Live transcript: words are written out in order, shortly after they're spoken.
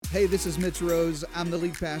Hey, this is Mitch Rose. I'm the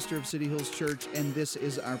lead pastor of City Hills Church, and this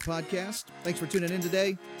is our podcast. Thanks for tuning in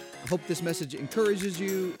today. I hope this message encourages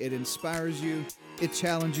you, it inspires you, it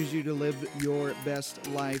challenges you to live your best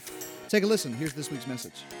life. Take a listen. Here's this week's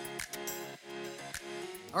message.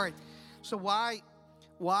 All right, so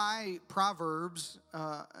why Proverbs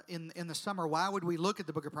in the summer? Why would we look at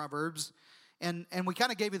the book of Proverbs? And we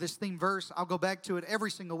kind of gave you this theme verse. I'll go back to it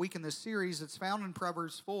every single week in this series. It's found in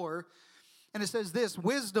Proverbs 4. And it says this: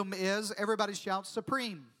 wisdom is, everybody shout,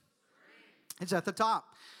 supreme. It's at the top.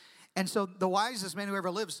 And so the wisest man who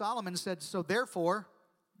ever lived, Solomon, said, so therefore,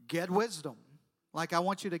 get wisdom. Like, I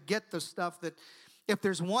want you to get the stuff that, if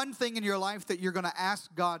there's one thing in your life that you're going to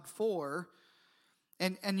ask God for,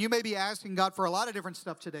 and you may be asking God for a lot of different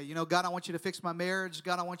stuff today. You know, God, I want you to fix my marriage.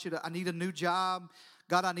 God, I need a new job.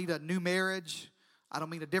 God, I need a new marriage. I don't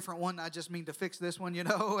mean a different one. I just mean to fix this one, you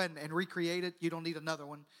know, and recreate it. You don't need another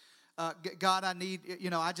one. God,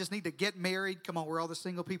 I just need to get married. Come on, where all the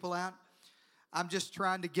single people at? I'm just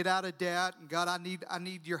trying to get out of debt. And God, I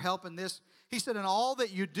need your help in this. He said, in all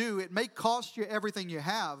that you do, it may cost you everything you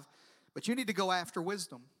have, but you need to go after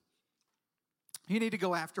wisdom. You need to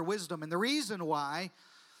go after wisdom. And the reason why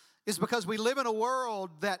is because we live in a world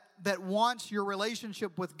that wants your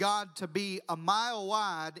relationship with God to be a mile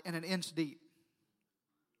wide and an inch deep.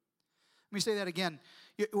 Let me say that again.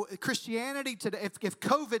 Christianity today, if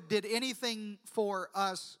COVID did anything for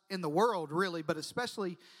us in the world, really, but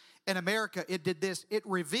especially in America, it did this. It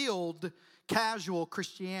revealed casual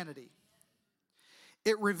Christianity.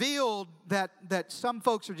 It revealed that some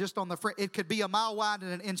folks are just on the front. It could be a mile wide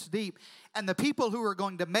and an inch deep. And the people who are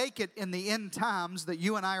going to make it in the end times that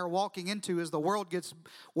you and I are walking into as the world gets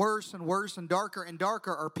worse and worse and darker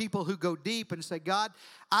are people who go deep and say, God,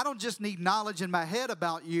 I don't just need knowledge in my head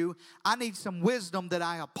about you. I need some wisdom that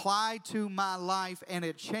I apply to my life and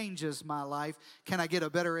it changes my life. Can I get a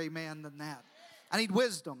better amen than that? I need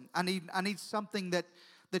wisdom. I need something that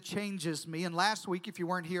changes me. And last week, if you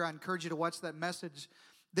weren't here, I encourage you to watch that message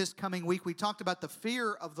this coming week. We talked about the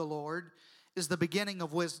fear of the Lord is the beginning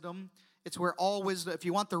of wisdom. It's where all wisdom, if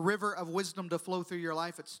you want the river of wisdom to flow through your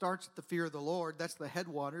life, it starts at the fear of the Lord. That's the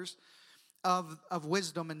headwaters of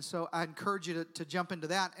wisdom. And so I encourage you to jump into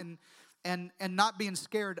that and not being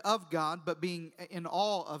scared of God, but being in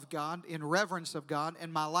awe of God, in reverence of God.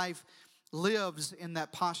 And my life lives in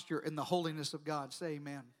that posture, in the holiness of God. Say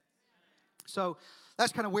amen. So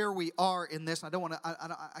that's kind of where we are in this. I don't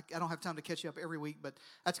have time to catch you up every week, but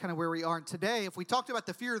that's kind of where we are. And today, if we talked about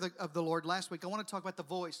the fear of the Lord last week, I want to talk about the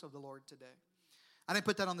voice of the Lord today. I didn't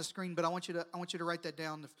put that on the screen, but I want you to write that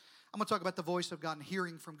down. I'm going to talk about the voice of God and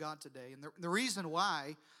hearing from God today. And the reason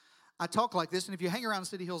why I talk like this, and if you hang around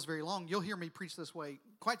City Hills very long, you'll hear me preach this way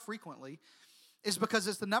quite frequently, is because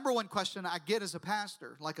it's the number one question I get as a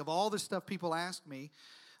pastor. Like, of all the stuff people ask me,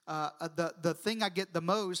 the thing I get the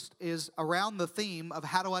most is around the theme of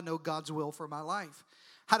how do I know God's will for my life?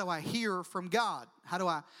 How do I hear from God? How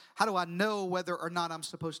do I know whether or not I'm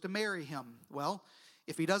supposed to marry him? Well,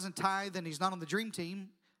 if he doesn't tithe and he's not on the dream team,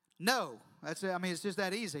 no. It's just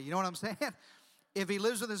that easy. You know what I'm saying? If he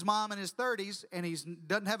lives with his mom in his 30s and he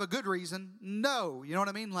doesn't have a good reason, no. You know what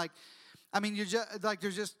I mean?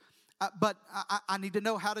 But I need to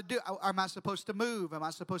know how to do. Am I supposed to move? Am I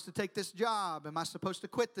supposed to take this job? Am I supposed to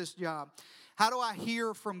quit this job? How do I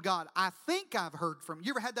hear from God? I think I've heard from.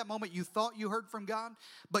 You ever had that moment you thought you heard from God,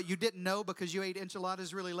 but you didn't know because you ate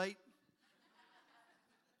enchiladas really late?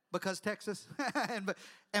 Because Texas and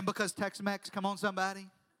because Tex-Mex. Come on, somebody.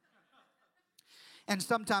 And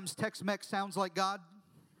sometimes Tex-Mex sounds like God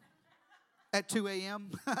at 2 a.m.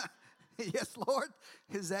 Yes, Lord,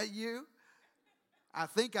 is that you? I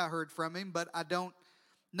think I heard from him, but I don't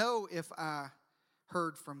know if I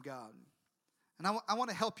heard from God. And I want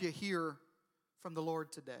to help you hear from the Lord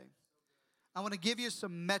today. I want to give you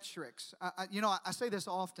some metrics. I say this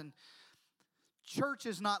often. Church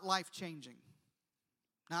is not life-changing.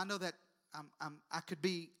 Now, I know that I could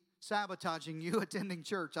be sabotaging you attending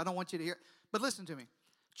church. I don't want you to hear. But listen to me.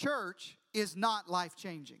 Church is not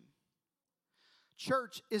life-changing.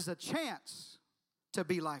 Church is a chance to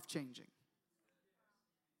be life-changing.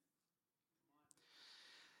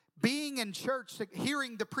 Being in church,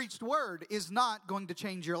 hearing the preached word is not going to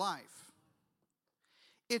change your life.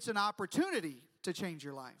 It's an opportunity to change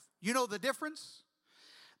your life. You know the difference?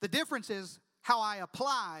 The difference is how I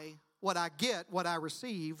apply what I get, what I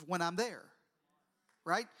receive when I'm there.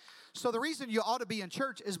 Right? So the reason you ought to be in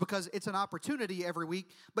church is because it's an opportunity every week,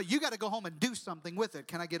 but you got to go home and do something with it.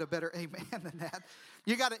 Can I get a better amen than that?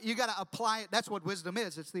 You got to apply it. That's what wisdom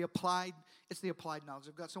is. It's the applied knowledge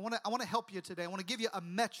of God. So I want to help you today. I want to give you a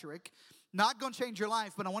metric, not going to change your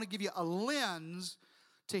life, but I want to give you a lens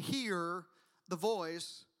to hear the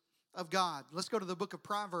voice of God. Let's go to the book of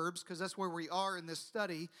Proverbs because that's where we are in this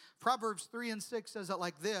study. Proverbs 3 and 6 says it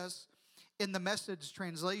like this in the Message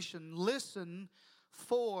translation. Listen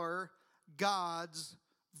for God's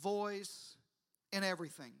voice in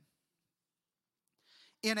everything.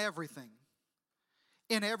 In everything.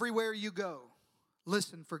 In everywhere you go,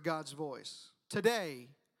 listen for God's voice. Today,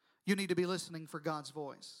 you need to be listening for God's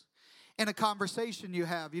voice. In a conversation you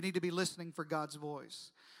have, you need to be listening for God's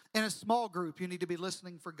voice. In a small group, you need to be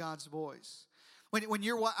listening for God's voice. When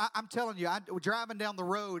you're, I'm telling you, I'm driving down the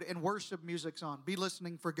road and worship music's on. Be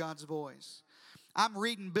listening for God's voice. I'm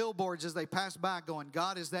reading billboards as they pass by going,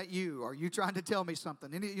 God, is that you? Are you trying to tell me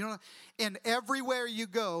something? And, you know, and everywhere you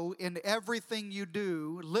go, in everything you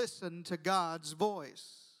do, listen to God's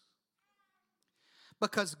voice.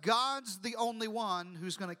 Because God's the only one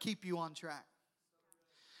who's going to keep you on track.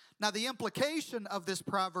 Now, the implication of this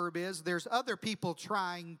proverb is there's other people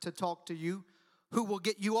trying to talk to you who will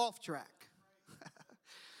get you off track.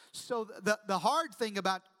 So the hard thing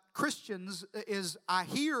about Christians is I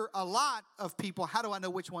hear a lot of people, how do I know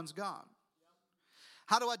which one's God?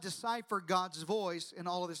 How do I decipher God's voice in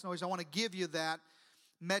all of this noise? I want to give you that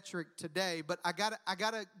metric today, but I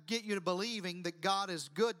gotta get you to believing that God is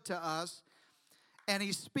good to us and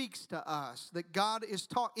He speaks to us. That God is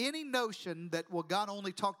any notion that, well, God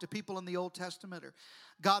only talked to people in the Old Testament, or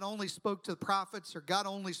God only spoke to the prophets, or God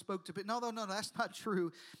only spoke to people. No, that's not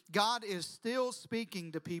true. God is still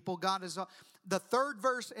speaking to people. God is, the third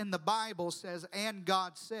verse in the Bible says, and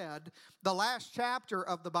God said. The last chapter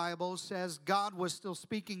of the Bible says God was still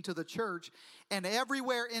speaking to the church. And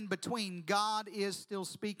everywhere in between, God is still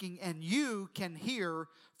speaking, and you can hear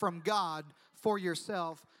from God for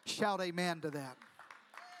yourself. Shout amen to that.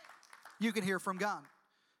 You can hear from God.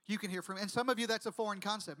 You can hear from, and some of you, that's a foreign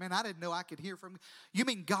concept. Man, I didn't know I could hear from. You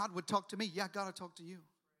mean God would talk to me? Yeah, God would talk to you.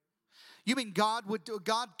 You mean God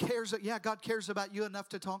cares? Yeah, God cares about you enough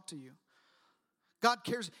to talk to you. God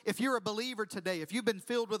cares. If you're a believer today, if you've been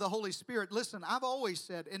filled with the Holy Spirit, listen, I've always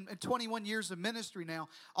said in 21 years of ministry now,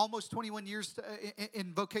 almost 21 years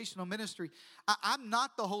in vocational ministry, I'm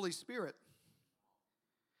not the Holy Spirit.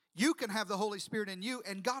 You can have the Holy Spirit in you,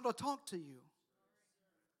 and God will talk to you.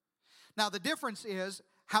 Now, the difference is,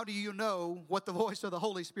 how do you know what the voice of the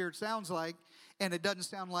Holy Spirit sounds like, and it doesn't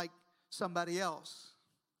sound like somebody else?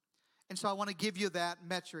 And so I want to give you that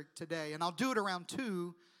metric today, and I'll do it around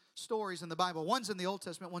two stories in the Bible. One's in the Old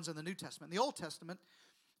Testament, one's in the New Testament. In the Old Testament,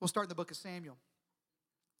 we'll start in the book of Samuel.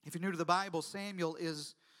 If you're new to the Bible, Samuel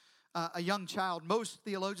is a young child. Most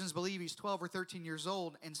theologians believe he's 12 or 13 years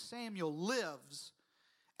old, and Samuel lives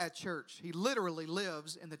at church. He literally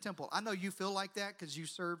lives in the temple. I know you feel like that because you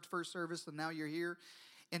served first service and now you're here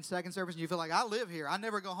in second service and you feel like, I live here. I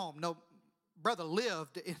never go home. No, brother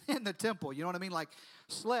lived in the temple. You know what I mean? Like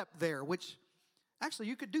slept there, which actually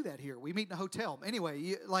you could do that here. We meet in a hotel.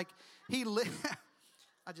 Anyway, I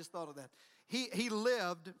just thought of that. He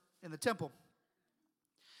lived in the temple.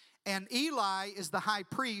 And Eli is the high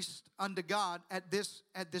priest unto God at this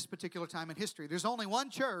particular time in history. There's only one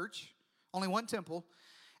church, only one temple,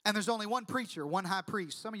 and there's only one preacher, one high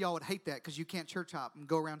priest. Some of y'all would hate that because you can't church hop and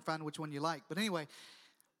go around and find which one you like. But anyway,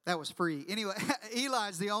 that was free. Anyway,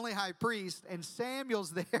 Eli's the only high priest, and Samuel's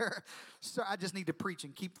there. So I just need to preach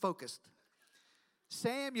and keep focused.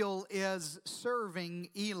 Samuel is serving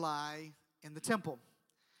Eli in the temple.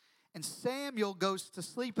 And Samuel goes to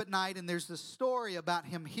sleep at night, and there's this story about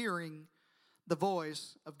him hearing the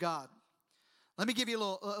voice of God. Let me give you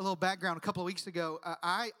a little background. A couple of weeks ago,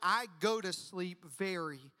 I go to sleep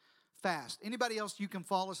very fast. Anybody else, you can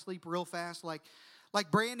fall asleep real fast? Like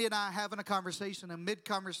Brandy and I having a conversation, and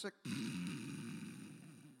mid-conversation,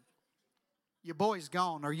 your boy's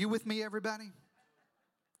gone. Are you with me, everybody?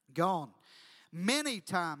 Gone. Many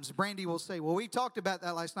times, Brandy will say, well, we talked about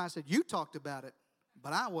that last night. I said, you talked about it,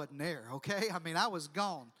 but I wasn't there, okay? I mean, I was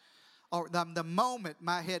gone. Or the moment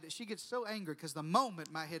my head, she gets so angry because the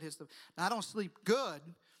moment my head hits now I don't sleep good.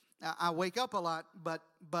 I wake up a lot, but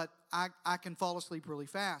I can fall asleep really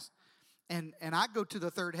fast. And I go to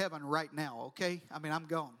the third heaven right now, okay? I mean, I'm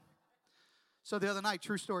gone. So the other night,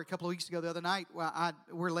 true story, a couple of weeks ago, the other night,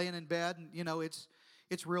 we're laying in bed, and, you know, it's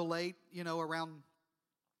real late, you know, around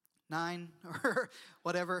 9 or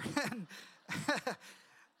whatever. And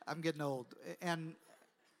I'm getting old. And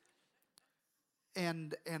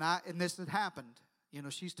this had happened. You know,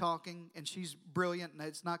 she's talking, and she's brilliant, and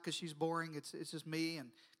it's not because she's boring. It's just me, and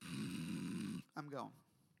I'm gone.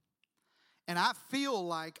 And I feel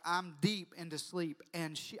like I'm deep into sleep,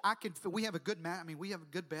 and we have a good we have a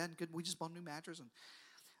good bed. We just bought a new mattress,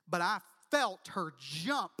 but I felt her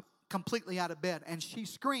jump completely out of bed, and she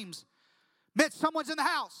screams, Mitch, someone's in the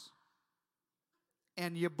house.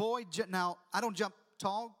 And your boy, now, I don't jump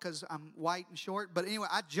tall because I'm white and short, but anyway,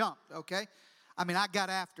 I jumped, okay? I mean, I got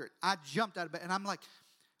after it. I jumped out of bed, and I'm like,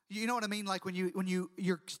 you know what I mean? Like when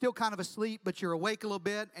you're still kind of asleep, but you're awake a little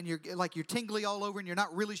bit, and you're tingly all over, and you're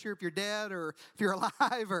not really sure if you're dead or if you're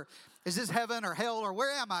alive, or is this heaven or hell, or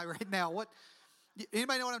where am I right now? What?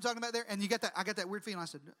 Anybody know what I'm talking about there? And you got that? I got that weird feeling. I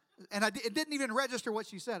said, and it didn't even register what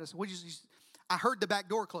she said. I said, I heard the back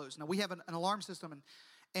door close. Now we have an alarm system,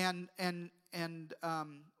 and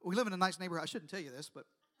we live in a nice neighborhood. I shouldn't tell you this, but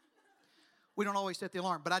we don't always set the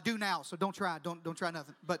alarm. But I do now, so don't try. Don't try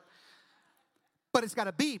nothing. But it's got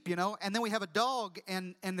a beep, you know. And then we have a dog,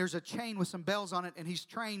 and there's a chain with some bells on it, and he's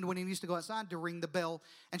trained when he needs to go outside to ring the bell.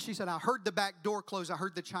 And she said, I heard the back door close. I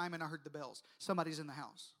heard the chime, and I heard the bells. Somebody's in the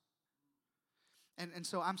house. And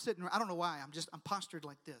so I'm sitting, I don't know why, I'm postured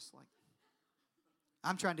like this. Like,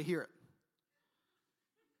 I'm trying to hear it.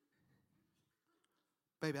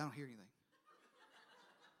 Baby, I don't hear anything.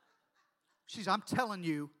 I'm telling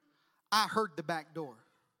you, I heard the back door.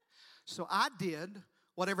 So I did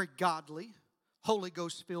what every godly, Holy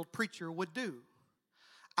Ghost-filled preacher would do.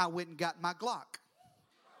 I went and got my Glock.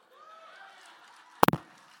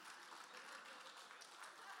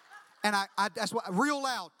 And that's what, real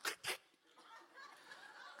loud.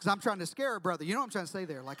 Because I'm trying to scare a brother. You know what I'm trying to say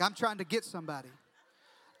there? Like, I'm trying to get somebody.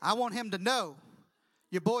 I want him to know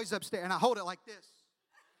your boy's upstairs. And I hold it like this.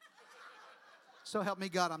 So help me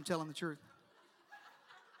God, I'm telling the truth.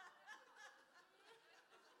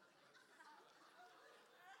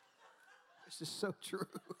 This is so true.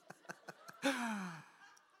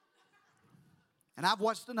 And I've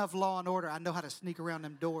watched enough Law and Order. I know how to sneak around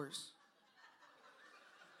them doors.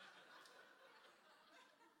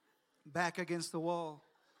 Back against the wall.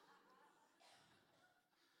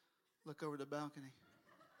 Look over the balcony.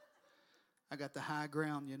 I got the high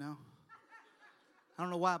ground, you know. I don't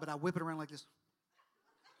know why, but I whip it around like this.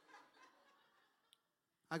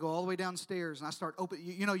 I go all the way downstairs, and I start opening.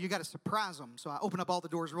 You know, you got to surprise them. So I open up all the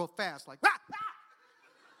doors real fast, like, ah!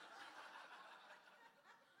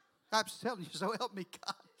 I'm telling you, so help me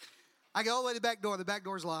God. I go all the way to the back door. The back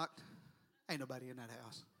door's locked. Ain't nobody in that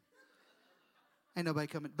house. Ain't nobody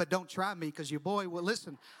coming. But don't try me, because your boy will,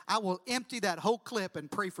 listen, I will empty that whole clip and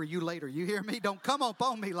pray for you later. You hear me? Don't come up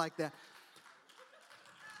on me like that.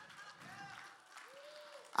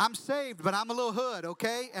 I'm saved, but I'm a little hood,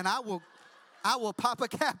 okay? And I will pop a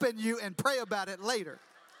cap in you and pray about it later.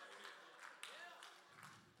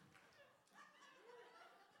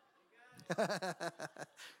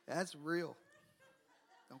 That's real.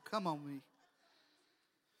 Don't come on me.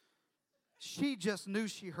 She just knew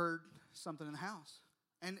she heard something in the house.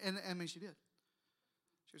 And I mean, she did.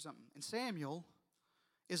 She heard something. And Samuel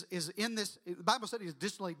is in this, the Bible said he's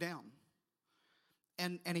just laid down.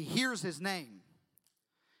 And he hears his name.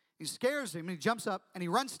 He scares him, and he jumps up, and he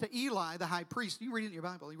runs to Eli, the high priest. You read it in your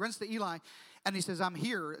Bible. He runs to Eli, and he says, I'm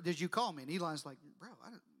here. Did you call me? And Eli's like, bro,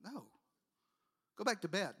 I don't know. Go back to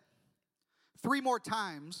bed. 3 more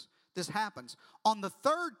times this happens. On the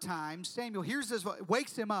 3rd time, Samuel hears this voice,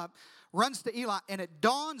 wakes him up, runs to Eli, and it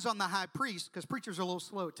dawns on the high priest, because preachers are a little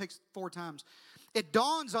slow. It takes 4 times. It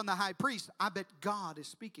dawns on the high priest, I bet God is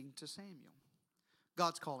speaking to Samuel.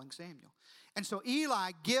 God's calling Samuel. And so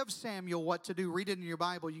Eli gives Samuel what to do. Read it in your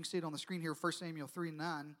Bible. You can see it on the screen here, 1 Samuel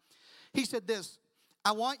 3:9. He said this,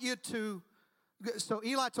 I want you to, so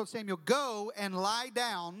Eli told Samuel, go and lie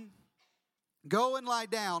down. Go and lie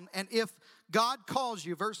down. And if God calls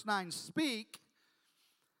you, verse 9, speak.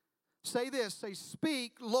 Say this, say,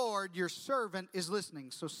 speak, Lord, your servant is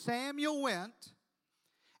listening. So Samuel went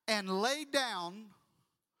and laid down,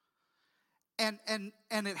 and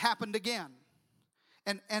it happened again.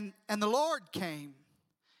 And the Lord came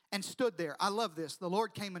and stood there. I love this. The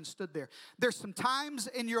Lord came and stood there. There's some times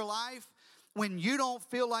in your life when you don't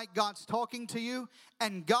feel like God's talking to you,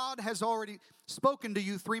 and God has already spoken to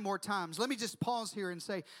you 3 more times. Let me just pause here and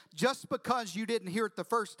say, just because you didn't hear it the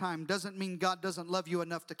first time doesn't mean God doesn't love you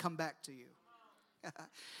enough to come back to you.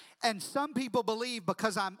 And some people believe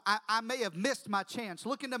because I may have missed my chance.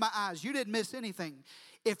 Look into my eyes. You didn't miss anything.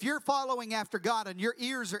 If you're following after God and your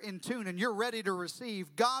ears are in tune and you're ready to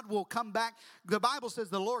receive, God will come back. The Bible says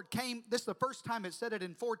the Lord came. This is the first time it said it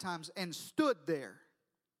in 4 times, and stood there.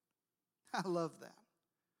 I love that.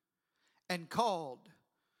 And called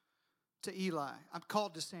to Eli. I'm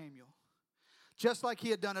called to Samuel. Just like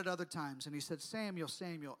he had done it other times. And he said, Samuel,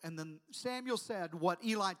 Samuel. And then Samuel said what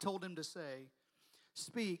Eli told him to say.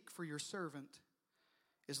 Speak, for your servant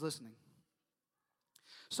is listening.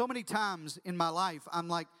 So many times in my life, I'm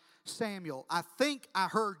like, Samuel, I think I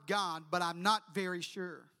heard God, but I'm not very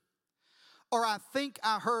sure. Or I think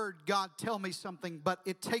I heard God tell me something, but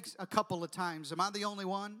it takes a couple of times. Am I the only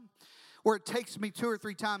one? Where it takes me 2 or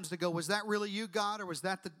 3 times to go, was that really you, God? Or was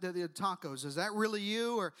that the tacos? Is that really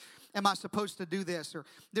you? Or am I supposed to do this? Or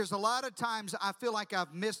there's a lot of times I feel like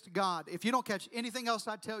I've missed God. If you don't catch anything else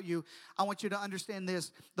I tell you, I want you to understand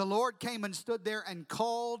this. The Lord came and stood there and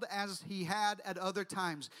called as he had at other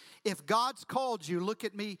times. If God's called you, look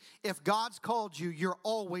at me. If God's called you, you're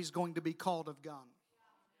always going to be called of God.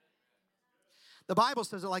 The Bible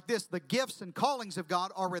says it like this: the gifts and callings of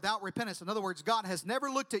God are without repentance. In other words, God has never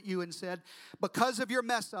looked at you and said, because of your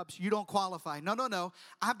mess ups, you don't qualify. No, no, no.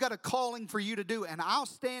 I've got a calling for you to do, and I'll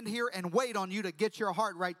stand here and wait on you to get your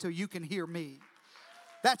heart right till you can hear me.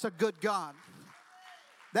 That's a good God.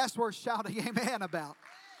 That's worth shouting amen about.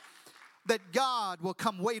 That God will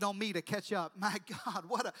come wait on me to catch up. My God,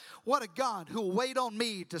 what a God who will wait on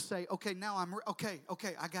me to say, okay, now okay,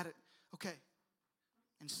 I got it, okay.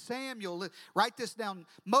 And Samuel, write this down.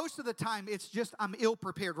 Most of the time, it's just I'm ill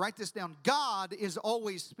prepared. Write this down. God is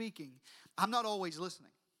always speaking. I'm not always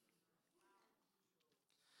listening.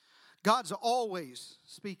 God's always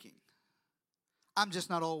speaking. I'm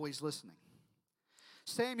just not always listening.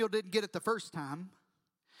 Samuel didn't get it the first time.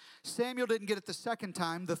 Samuel didn't get it the second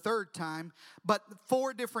time, the third time, but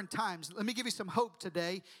 4 different times. Let me give you some hope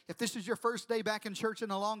today. If this is your first day back in church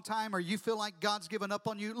in a long time, or you feel like God's given up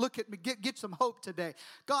on you, look at me, get some hope today.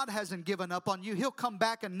 God hasn't given up on you. He'll come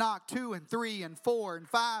back and knock 2 and 3 and 4 and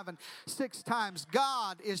 5 and 6 times.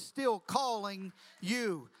 God is still calling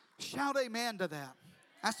you. Shout amen to that.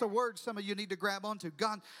 That's a word some of you need to grab onto.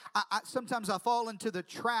 God, sometimes I fall into the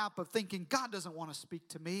trap of thinking, God doesn't want to speak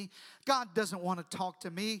to me. God doesn't want to talk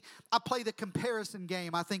to me. I play the comparison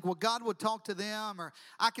game. I think, well, God would talk to them, or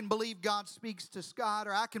I can believe God speaks to Scott,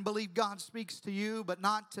 or I can believe God speaks to you, but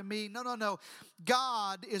not to me. No, no, no.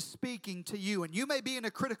 God is speaking to you, and you may be in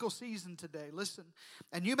a critical season today. Listen,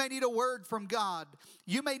 and you may need a word from God.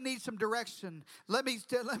 You may need some direction. Let me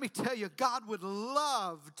tell you, God would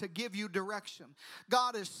love to give you direction.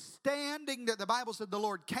 God is standing there. The Bible said the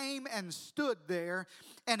Lord came and stood there,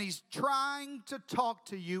 and he's trying to talk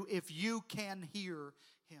to you if you can hear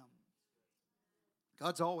him.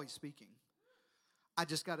 God's always speaking. I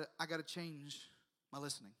gotta change my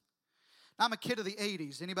listening. Now, I'm a kid of the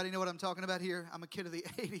 80s. Anybody know what I'm talking about here? I'm a kid of the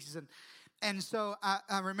 80s. And so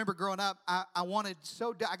I remember growing up, I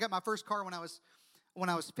got my first car when I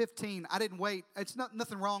was 15. I didn't wait. It's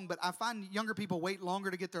nothing wrong, but I find younger people wait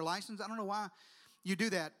longer to get their license. I don't know why you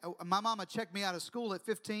do that. My mama checked me out of school at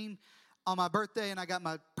 15 on my birthday, and I got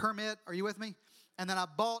my permit. Are you with me? And then I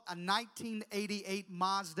bought a 1988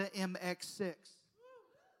 Mazda MX-6.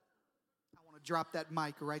 I want to drop that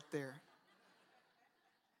mic right there.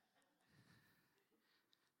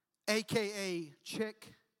 AKA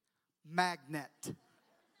Chick Magnet.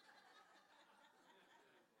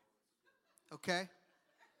 Okay?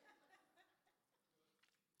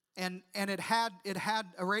 And it had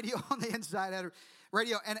a radio on the inside. It had a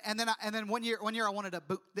radio, and then one year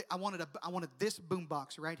I wanted this boom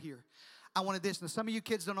box right here. I wanted this. Now some of you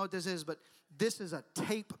kids don't know what this is, but this is a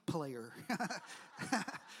tape player.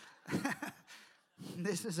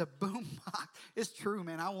 This is a boom box. It's true,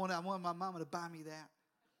 man. I wanted my mama to buy me that.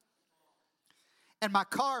 And my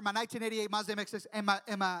car, my 1988 Mazda MX-6,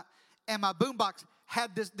 and my boom box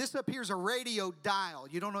had this. This up here is a radio dial.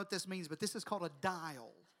 You don't know what this means, but this is called a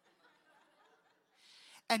dial.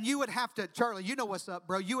 And you would have to, Charlie, you know what's up,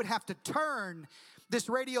 bro. You would have to turn this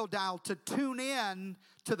radio dial to tune in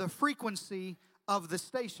to the frequency of the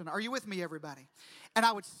station. Are you with me, everybody? And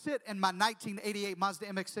I would sit in my 1988 Mazda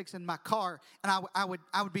MX-6 in my car, and I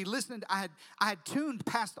would be listening. I had tuned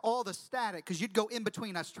past all the static because you'd go in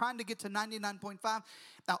between. I was trying to get to 99.5.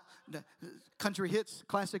 Now, country hits,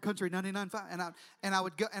 classic country 99.5, and I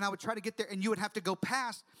would go and I would try to get there, and you would have to go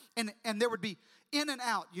past, and there would be in and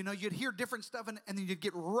out. You know, you'd hear different stuff, and then you'd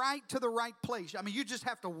get right to the right place. I mean, you just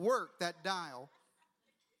have to work that dial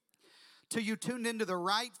till you tuned into the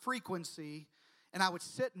right frequency. And I would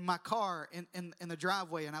sit in my car in the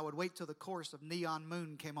driveway, and I would wait till the chorus of Neon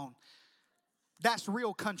Moon came on. That's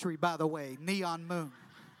real country, by the way, Neon Moon.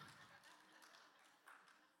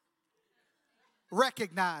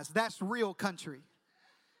 Recognize, that's real country.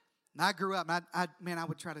 And I grew up, and I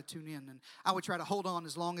would try to tune in, and I would try to hold on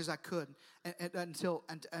as long as I could I'd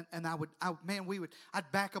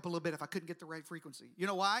back up a little bit if I couldn't get the right frequency. You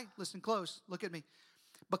know why? Listen close, look at me.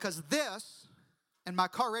 Because this, and my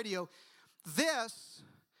car radio, this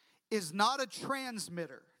is not a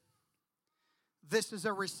transmitter. This is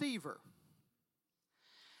a receiver.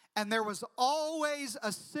 And there was always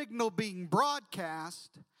a signal being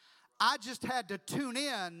broadcast. I just had to tune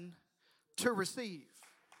in to receive.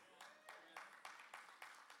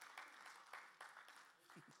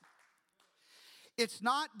 It's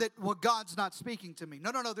not that, well, God's not speaking to me.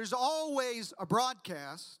 No, no, no. There's always a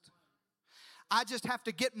broadcast. I just have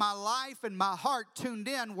to get my life and my heart tuned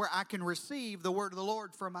in where I can receive the word of the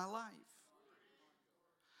Lord for my life.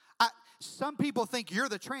 Some people think you're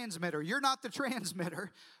the transmitter. You're not the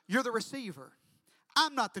transmitter. You're the receiver.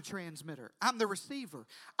 I'm not the transmitter. I'm the receiver.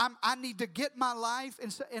 I need to get my life.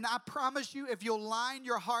 And I promise you, if you'll line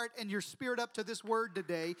your heart and your spirit up to this word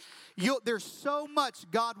today, there's so much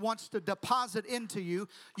God wants to deposit into you.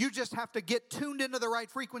 You just have to get tuned into the right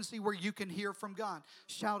frequency where you can hear from God.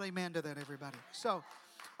 Shout amen to that, everybody. So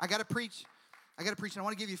I got to preach. And I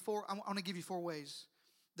want to give you four ways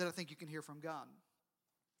that I think you can hear from God.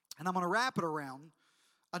 And I'm going to wrap it around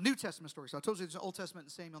a New Testament story. So I told you there's an Old Testament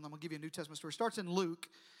and Samuel, and I'm going to give you a New Testament story. It starts in Luke.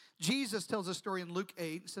 Jesus tells a story in Luke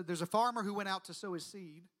 8. It said there's a farmer who went out to sow his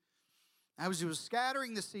seed. As he was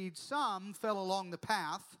scattering the seed, some fell along the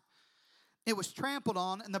path. It was trampled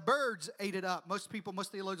on, and the birds ate it up. Most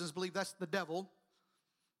theologians believe that's the devil.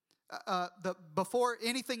 Before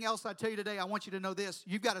anything else I tell you today, I want you to know this.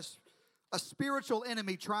 You've got a spiritual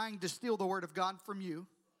enemy trying to steal the word of God from you.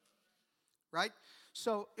 Right?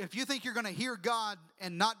 So if you think you're going to hear God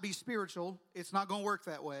and not be spiritual, it's not going to work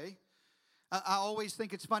that way. I always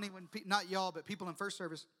think it's funny when, not y'all, but people in first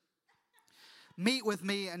service meet with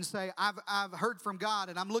me and say, I've heard from God,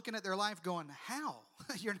 and I'm looking at their life going, how?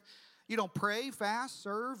 You don't pray, fast,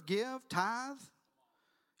 serve, give, tithe.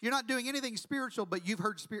 You're not doing anything spiritual, but you've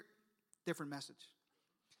heard different message.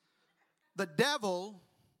 The devil,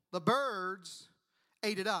 the birds,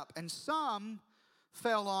 ate it up, and some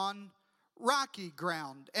fell on rocky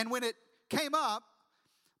ground. And when it came up,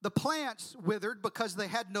 the plants withered because they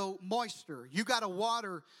had no moisture. You got to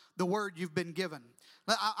water the word you've been given.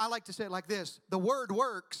 I like to say it like this. The word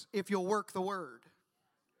works if you'll work the word.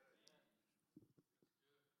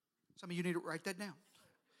 Some of you need to write that down.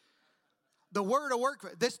 The word will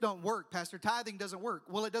work. This don't work, Pastor. Tithing doesn't work.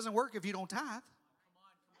 Well, it doesn't work if you don't tithe.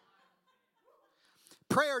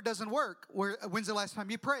 Prayer doesn't work. When's the last time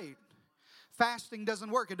you prayed? Fasting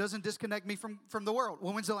doesn't work. It doesn't disconnect me from the world.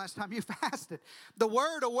 Well, when's the last time you fasted? The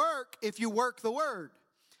word will work if you work the word.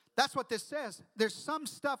 That's what this says. There's some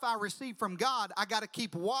stuff I receive from God I got to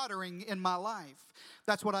keep watering in my life.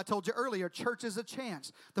 That's what I told you earlier. Church is a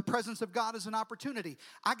chance. The presence of God is an opportunity.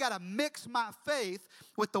 I got to mix my faith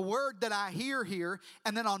with the word that I hear here.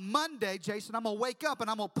 And then on Monday, Jason, I'm going to wake up and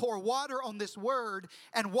I'm going to pour water on this word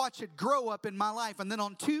and watch it grow up in my life. And then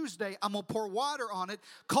on Tuesday, I'm going to pour water on it,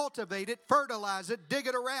 cultivate it, fertilize it, dig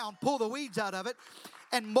it around, pull the weeds out of it,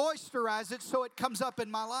 and moisturize it so it comes up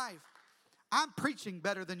in my life. I'm preaching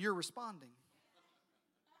better than you're responding.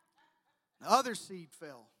 The other seed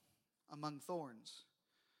fell among thorns.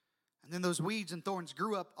 And then those weeds and thorns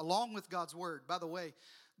grew up along with God's word. By the way,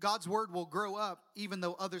 God's word will grow up even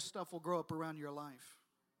though other stuff will grow up around your life.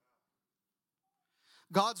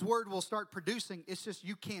 God's word will start producing. It's just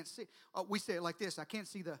you can't see. We say it like this. I can't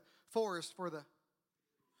see the forest for the...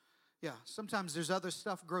 Yeah, sometimes there's other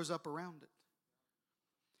stuff grows up around it.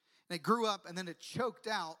 And it grew up and then it choked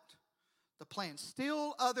out the plant.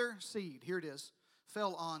 Still other seed, here it is,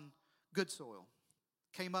 fell on good soil.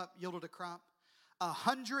 Came up, yielded a crop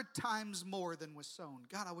 100 times more than was sown.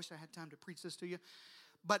 God, I wish I had time to preach this to you.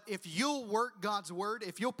 But if you'll work God's word,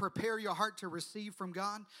 if you'll prepare your heart to receive from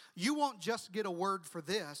God, you won't just get a word for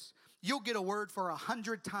this. You'll get a word for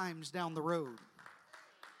 100 times down the road.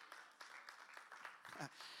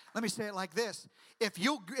 Let me say it like this. If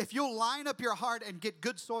you'll line up your heart and get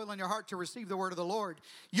good soil in your heart to receive the word of the Lord,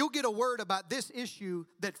 you'll get a word about this issue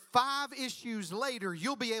that 5 issues later,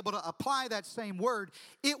 you'll be able to apply that same word.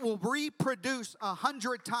 It will reproduce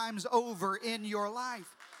 100 times over in your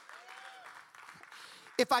life.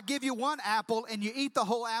 If I give you one apple and you eat the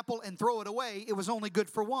whole apple and throw it away, it was only good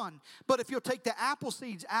for one. But if you'll take the apple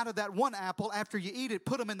seeds out of that one apple after you eat it,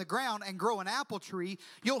 put them in the ground and grow an apple tree,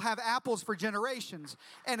 you'll have apples for generations.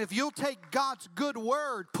 And if you'll take God's good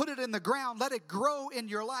word, put it in the ground, let it grow in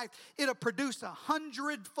your life, it'll produce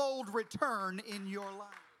 100-fold return in your life.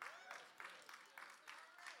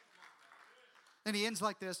 And he ends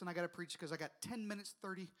like this, and I got to preach because I got 10 minutes,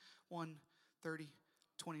 31, 30,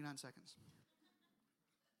 29 seconds.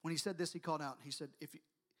 When he said this, he called out. He said,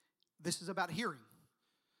 this is about hearing.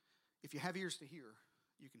 If you have ears to hear,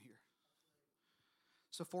 you can hear.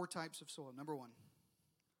 So 4 types of soil. Number one,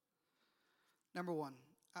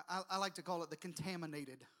 I like to call it the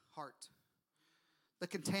contaminated heart. The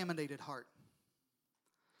contaminated heart.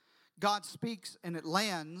 God speaks and it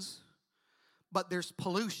lands, but there's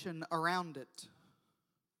pollution around it.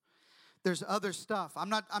 There's other stuff. I'm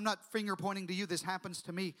not finger pointing to you. This happens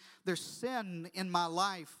to me. There's sin in my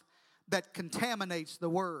life that contaminates the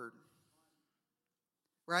word.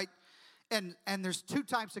 right? And there's two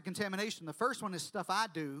types of contamination. The first one is stuff I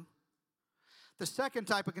do. The second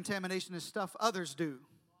type of contamination is stuff others do.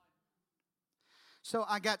 So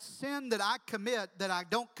I got sin that I commit that I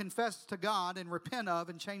don't confess to God and repent of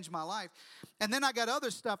and change my life. And then I got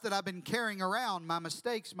other stuff that I've been carrying around, my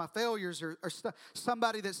mistakes, my failures, or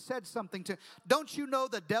somebody that said something to. Don't you know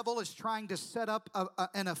the devil is trying to set up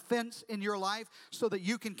an offense in your life so that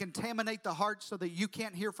you can contaminate the heart so that you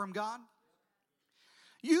can't hear from God?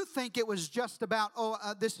 You think it was just about,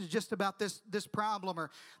 this is just about this problem,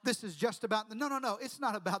 or this is just about, no, it's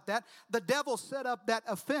not about that. The devil set up that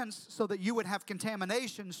offense so that you would have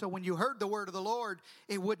contamination, so when you heard the word of the Lord,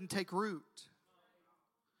 it wouldn't take root.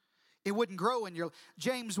 It wouldn't grow in your.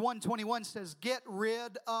 James 1:21 says, get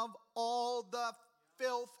rid of all the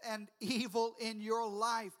filth and evil in your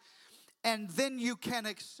life, and then you can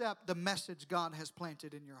accept the message God has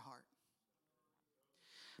planted in your heart.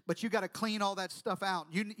 But you got to clean all that stuff out.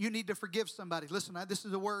 You need to forgive somebody. Listen, this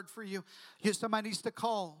is a word for you. Somebody needs to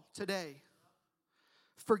call today.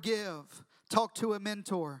 Forgive. Talk to a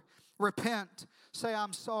mentor. Repent. Say,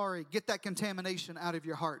 I'm sorry. Get that contamination out of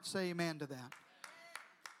your heart. Say amen to that.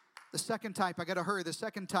 The second type, I got to hurry. The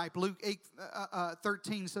second type, Luke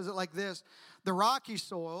 8:13 says it like this. The rocky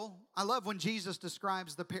soil, I love when Jesus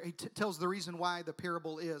describes, he tells the reason why the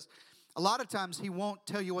parable is. A lot of times he won't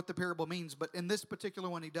tell you what the parable means, but in this particular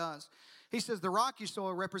one he does. He says the rocky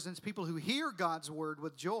soil represents people who hear God's word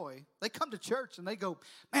with joy. They come to church and they go,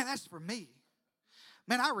 man, that's for me.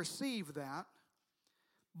 Man, I receive that.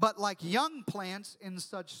 But like young plants in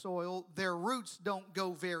such soil, their roots don't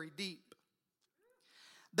go very deep.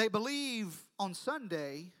 They believe on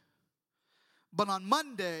Sunday, but on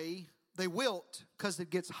Monday they wilt because it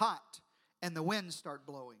gets hot and the winds start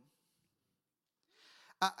blowing.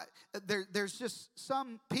 There's just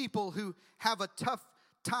some people who have a tough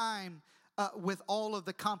time with all of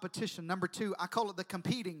the competition. Number two, I call it the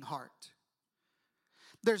competing heart.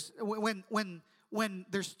 There's when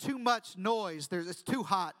there's too much noise, it's too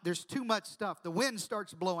hot, there's too much stuff. The wind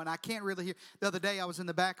starts blowing. I can't really hear. The other day I was in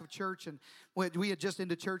the back of church, and we had just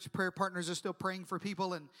into church. Prayer partners are still praying for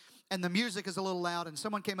people, and the music is a little loud, and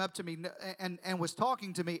someone came up to me and was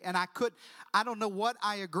talking to me, and I don't know what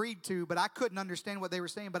I agreed to, but I couldn't understand what they were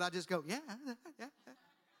saying, but I just go, yeah.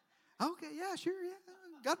 Okay, yeah, sure, yeah.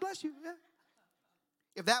 God bless you, yeah.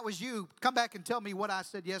 If that was you, come back and tell me what I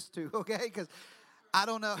said yes to, okay? Because I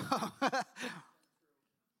don't know.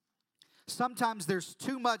 Sometimes there's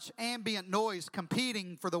too much ambient noise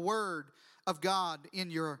competing for the word of God in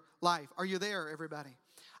your life. Are you there, everybody?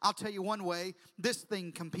 I'll tell you one way. This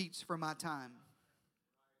thing competes for my time.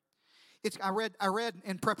 I read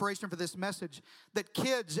in preparation for this message that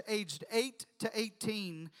kids aged 8 to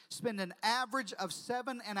 18 spend an average of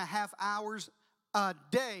 7.5 hours a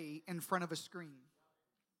day in front of a screen.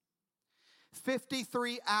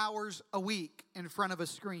 53 hours a week in front of a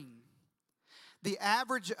screen. The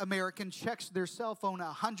average American checks their cell phone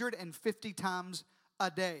 150 times a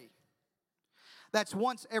day. That's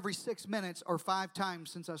once every 6 minutes or 5 times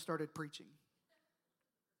since I started preaching.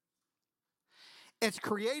 It's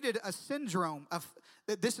created a syndrome of,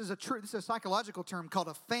 this is a psychological term called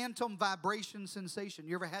a phantom vibration sensation.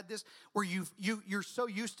 You ever had this where you're so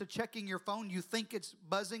used to checking your phone you think it's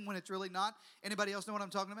buzzing when it's really not? Anybody else know what I'm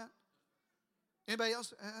talking about? Anybody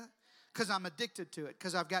else? Because I'm addicted to it.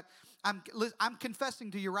 Because I'm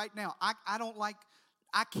confessing to you right now. I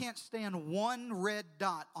can't stand one red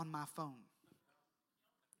dot on my phone.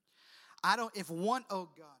 Oh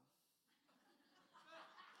God.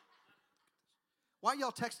 Why are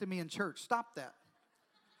y'all texting me in church? Stop that.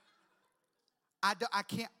 I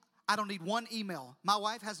don't need one email. My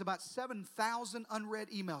wife has about 7,000 unread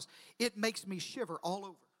emails. It makes me shiver all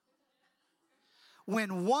over.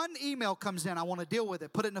 When one email comes in, I want to deal with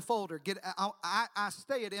it. Put it in a folder. I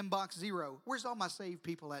stay at inbox 0. Where's all my saved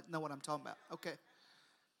people at? Know what I'm talking about? Okay.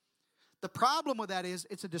 The problem with that is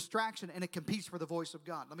it's a distraction and it competes for the voice of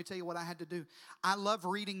God. Let me tell you what I had to do. I love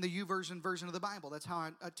reading the YouVersion version of the Bible. That's how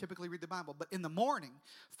I typically read the Bible. But in the morning,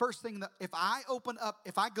 first thing if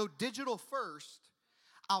I go digital first,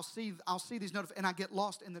 I'll see these notifications and I get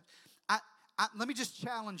lost in the. Let me just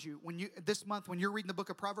challenge you. This month, when you're reading the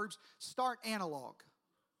book of Proverbs, start analog.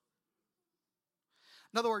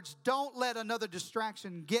 In other words, don't let another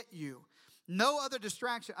distraction get you. No other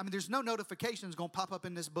distraction. There's no notifications going to pop up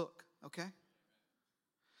in this book, okay?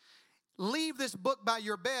 Leave this book by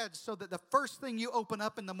your bed so that the first thing you open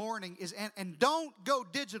up in the morning is, and don't go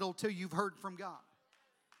digital till you've heard from God.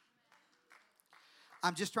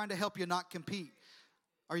 I'm just trying to help you not compete.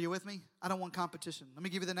 Are you with me? I don't want competition. Let me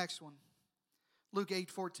give you the next one. Luke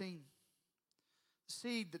 8:14. The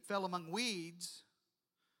seed that fell among weeds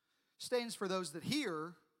stands for those that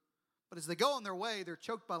hear, but as they go on their way, they're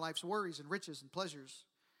choked by life's worries and riches and pleasures.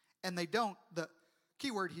 And they don't, the key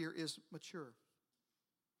word here is mature.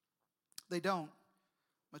 They don't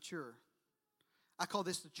mature. I call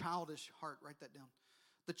this the childish heart. Write that down.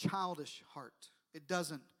 The childish heart. It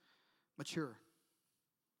doesn't mature.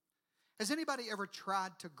 Has anybody ever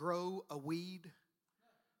tried to grow a weed?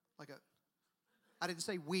 I didn't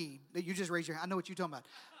say weed. You just raised your hand. I know what you're talking about.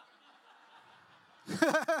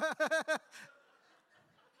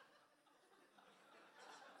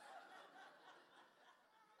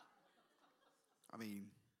 I mean,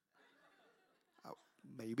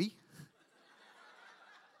 maybe.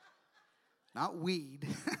 Not weed.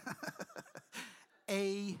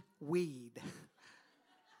 A weed.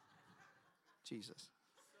 Jesus.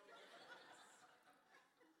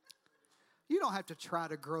 You don't have to try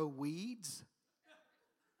to grow weeds.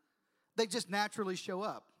 They just naturally show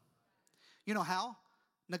up. You know how?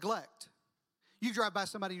 Neglect. You drive by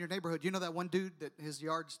somebody in your neighborhood. You know that one dude that his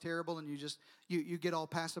yard's terrible and you get all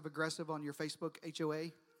passive aggressive on your Facebook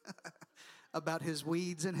HOA about his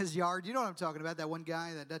weeds in his yard. You know what I'm talking about, that one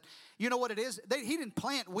guy that you know what it is? He didn't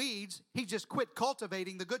plant weeds. He just quit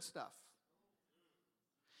cultivating the good stuff.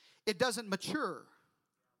 It doesn't mature.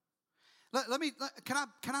 Can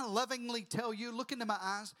I lovingly tell you, look into my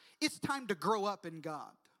eyes, it's time to grow up in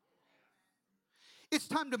God. It's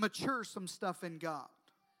time to mature some stuff in God.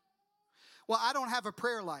 Well, I don't have a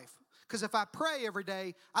prayer life. Because if I pray every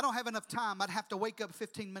day, I don't have enough time. I'd have to wake up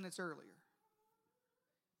 15 minutes earlier.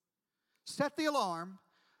 Set the alarm,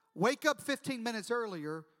 wake up 15 minutes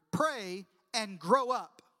earlier, pray, and grow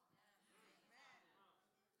up.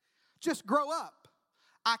 Just grow up.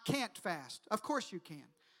 I can't fast. Of course you can.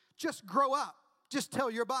 Just grow up. Just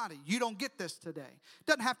tell your body, you don't get this today.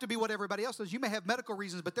 Doesn't have to be what everybody else does. You may have medical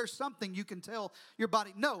reasons, but there's something you can tell your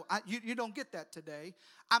body, no, you don't get that today.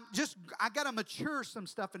 I got to mature some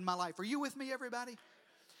stuff in my life. Are you with me, everybody?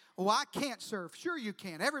 Well, I can't serve. Sure you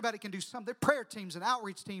can. Everybody can do something. Prayer teams and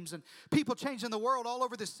outreach teams and people changing the world all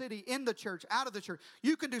over the city, in the church, out of the church.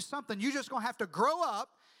 You can do something. You're just going to have to grow up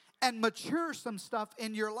and mature some stuff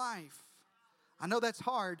in your life. I know that's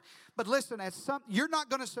hard, but listen, you're not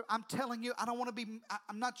going to, I'm telling you,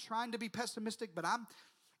 I'm not trying to be pessimistic, but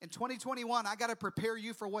in 2021, I got to prepare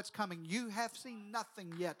you for what's coming. You have seen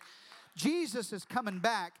nothing yet. Jesus is coming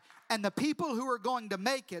back, and the people who are going to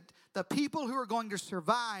make it, the people who are going to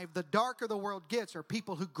survive, the darker the world gets, are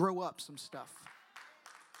people who grow up some stuff.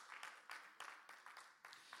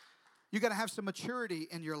 You got to have some maturity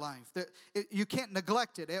in your life. You can't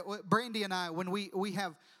neglect it. Brandy and I, when we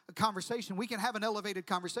have a conversation, we can have an elevated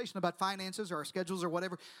conversation about finances or our schedules or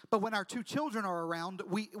whatever. But when our two children are around,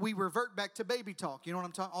 we revert back to baby talk. You know what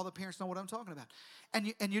I'm talking? All the parents know what I'm talking about.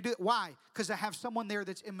 And you do it. Why? Because I have someone there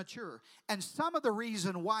that's immature. And some of the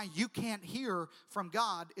reason why you can't hear from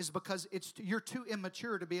God is because you're too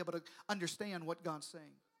immature to be able to understand what God's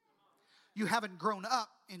saying. You haven't grown up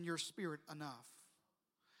in your spirit enough.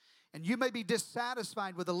 And you may be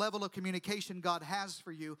dissatisfied with the level of communication God has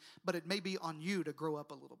for you, but it may be on you to grow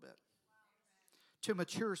up a little bit. To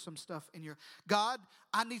mature some stuff in your... God,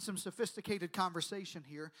 I need some sophisticated conversation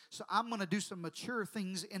here, so I'm going to do some mature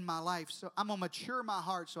things in my life. So I'm going to mature my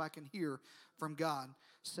heart so I can hear from God.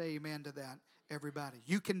 Say amen to that, everybody.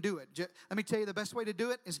 You can do it. Let me tell you, the best way to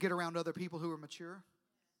do it is get around other people who are mature.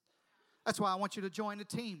 That's why I want you to join a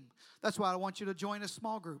team. That's why I want you to join a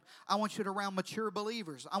small group. I want you to around mature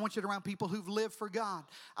believers. I want you to around people who've lived for God.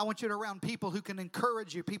 I want you to around people who can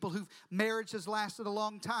encourage you, people whose marriage has lasted a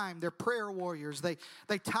long time. They're prayer warriors. They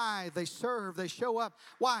tithe, they serve, they show up.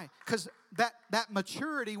 Why? Because that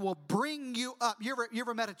maturity will bring you up. You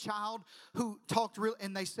ever met a child who talked real,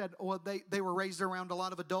 and they said, they were raised around a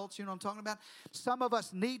lot of adults? You know what I'm talking about? Some of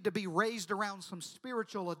us need to be raised around some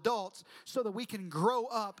spiritual adults so that we can grow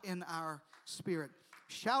up in our spirit.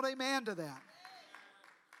 Shout amen to that.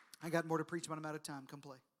 I got more to preach, but I'm out of time. Come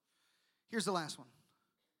play. Here's the last one.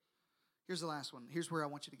 Here's where I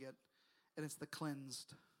want you to get. And it's the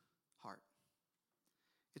cleansed heart.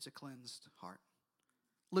 It's a cleansed heart.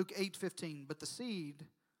 Luke 8:15, but the seed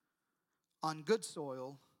on good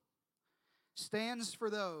soil stands for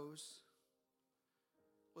those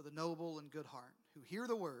with a noble and good heart who hear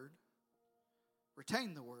the word,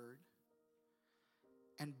 retain the word,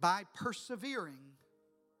 and by persevering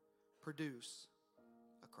produce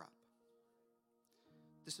a crop.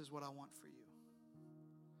 This is what I want for you.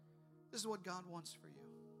 This is what God wants for you.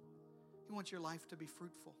 He wants your life to be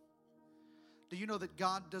fruitful. Do you know that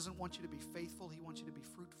God doesn't want you to be faithful? He wants you to be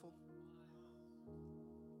fruitful.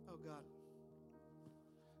 Oh, God.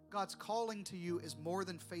 God's calling to you is more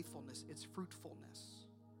than faithfulness. It's fruitfulness.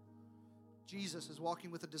 Jesus is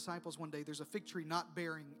walking with the disciples one day. There's a fig tree not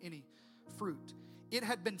bearing any fruit. It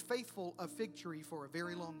had been faithful, a fig tree, for a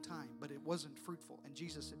very long time, but it wasn't fruitful. And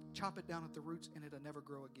Jesus said, chop it down at the roots and it'll never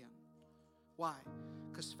grow again. Why?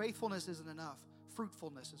 Because faithfulness isn't enough.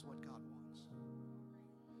 Fruitfulness is what God wants.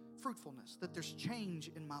 Fruitfulness, that there's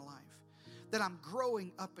change in my life, that I'm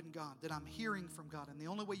growing up in God, that I'm hearing from God. And the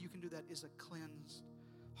only way you can do that is a cleansed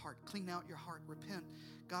heart. Clean out your heart. Repent.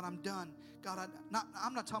 God, I'm done. God,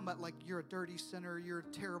 I'm not talking about like you're a dirty sinner, you're a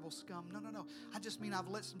terrible scum. No. I just mean I've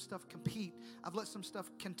let some stuff compete. I've let some stuff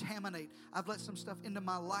contaminate. I've let some stuff into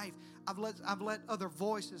my life. I've let other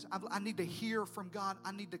voices. I need to hear from God.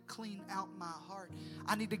 I need to clean out my heart.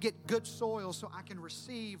 I need to get good soil so I can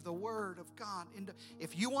receive the word of God.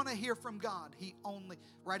 If you want to hear from God,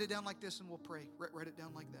 write it down like this and we'll pray. Write it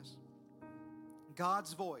down like this.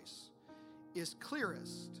 God's voice is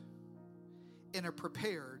clearest in a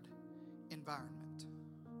prepared environment.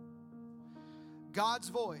 God's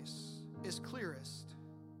voice is clearest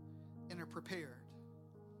in a prepared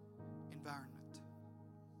environment.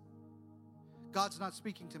 God's not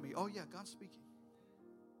speaking to me. Oh yeah, God's speaking.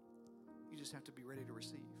 You just have to be ready to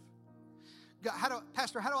receive.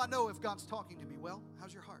 Pastor, how do I know if God's talking to me? Well,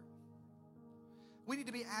 how's your heart? We need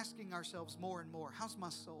to be asking ourselves more and more, how's my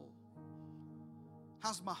soul?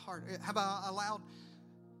 How's my heart? Have I allowed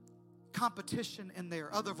competition in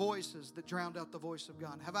there, other voices that drowned out the voice of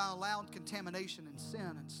God? Have I allowed contamination and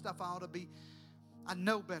sin and stuff I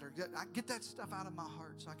know better. I get that stuff out of my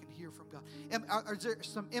heart so I can hear from God. Are there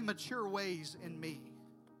some immature ways in me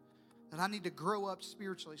that I need to grow up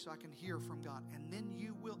spiritually so I can hear from God? And then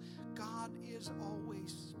you will. God is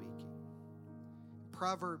always speaking.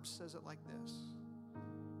 Proverbs says it like this.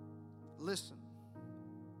 Listen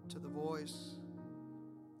to the voice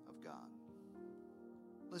of God.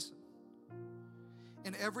 Listen.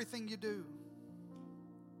 In everything you do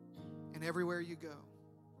and everywhere you go,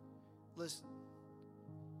 listen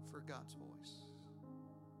for God's voice.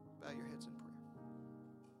 Bow your heads in prayer.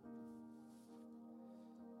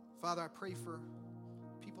 Father, I pray for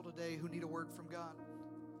people today who need a word from God,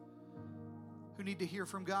 who need to hear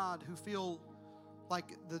from God, who feel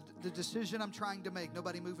like the decision I'm trying to make,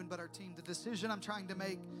 nobody moving but our team, the decision I'm trying to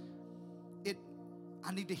make,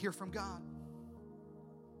 I need to hear from God.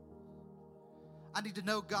 I need to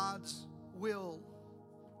know God's will.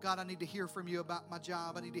 God, I need to hear from you about my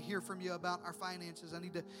job. I need to hear from you about our finances. I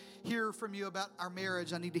need to hear from you about our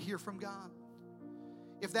marriage. I need to hear from God.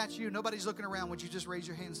 If that's you, nobody's looking around. Would you just raise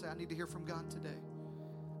your hand and say, I need to hear from God today?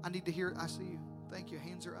 I need to hear. I see you. Thank you.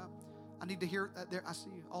 Hands are up. I need to hear there. I see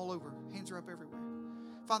you all over. Hands are up everywhere.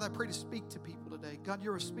 Father, I pray to speak to people today. God,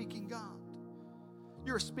 you're a speaking God.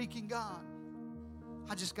 You're a speaking God.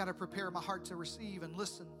 I just got to prepare my heart to receive and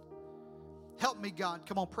listen. Help me, God.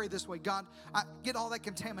 Come on, pray this way. God, I get all that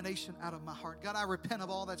contamination out of my heart. God, I repent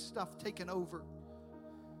of all that stuff taken over.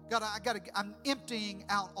 God, I'm emptying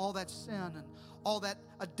out all that sin and all that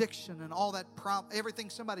addiction and all that problem,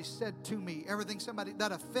 everything somebody said to me,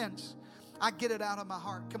 that offense. I get it out of my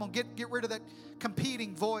heart. Come on, get rid of that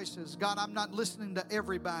competing voices. God, I'm not listening to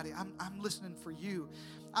everybody. I'm listening for you.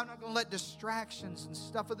 I'm not going to let distractions and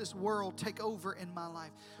stuff of this world take over in my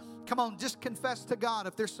life. Come on, just confess to God.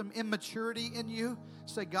 If there's some immaturity in you,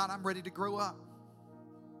 say, God, I'm ready to grow up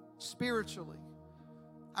spiritually.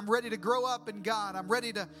 I'm ready to grow up in God. I'm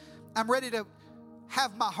ready to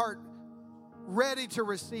have my heart ready to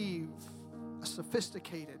receive a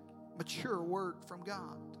sophisticated, mature word from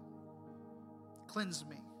God. Cleanse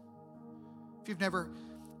me. If you've never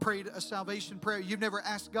prayed a salvation prayer, you've never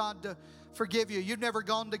asked God to forgive you, you've never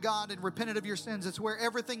gone to God and repented of your sins, it's where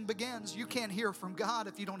everything begins. You can't hear from God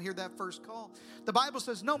if you don't hear that first call. The Bible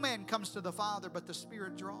says no man comes to the Father but the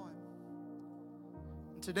Spirit draw him.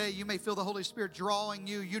 And today you may feel the Holy Spirit drawing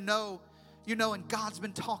you. You know, and God's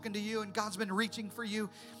been talking to you and God's been reaching for you.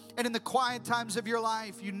 And in the quiet times of your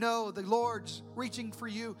life, you know the Lord's reaching for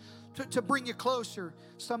you to bring you closer.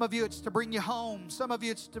 Some of you, it's to bring you home. Some of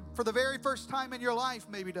you, it's for the very first time in your life,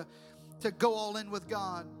 maybe to go all in with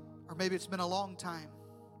God. Or maybe it's been a long time.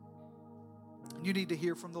 And you need to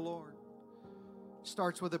hear from the Lord.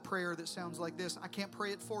 Starts with a prayer that sounds like this. I can't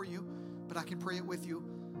pray it for you, but I can pray it with you.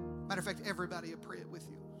 Matter of fact, everybody will pray it with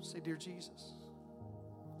you. Say, Dear Jesus,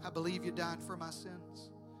 I believe you died for my sins.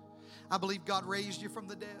 I believe God raised you from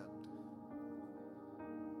the dead.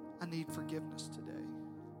 I need forgiveness today.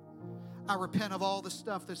 I repent of all the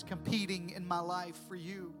stuff that's competing in my life for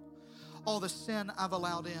you. All the sin I've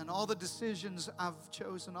allowed in, all the decisions I've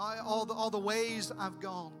chosen, all the ways I've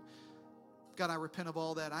gone. God, I repent of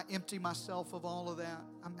all that. I empty myself of all of that.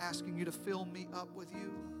 I'm asking you to fill me up with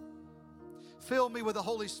you. Fill me with the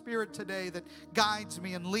Holy Spirit today that guides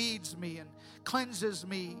me and leads me and cleanses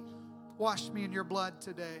me. Wash me in your blood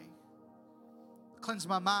today. Cleanse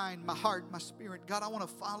my mind, my heart, my spirit. God, I want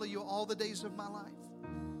to follow you all the days of my life.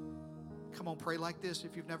 Come on, pray like this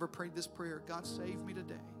if you've never prayed this prayer. God, save me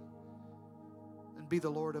today and be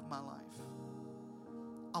the Lord of my life.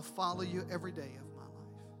 I'll follow you every day of my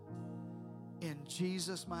life. In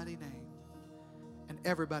Jesus' mighty name. And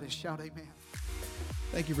everybody shout amen.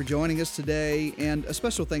 Thank you for joining us today, and a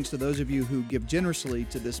special thanks to those of you who give generously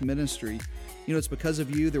to this ministry. You know, it's because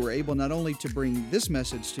of you that we're able not only to bring this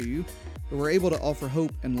message to you, but we're able to offer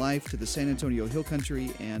hope and life to the San Antonio Hill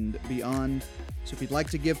Country and beyond. So if you'd like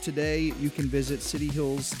to give today, you can visit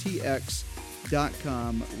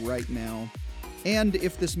cityhillstx.com right now. And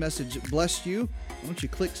if this message blessed you, why don't you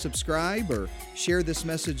click subscribe or share this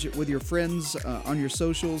message with your friends on your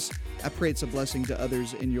socials. I pray it's a blessing to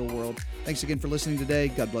others in your world. Thanks again for listening today.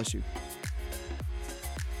 God bless you.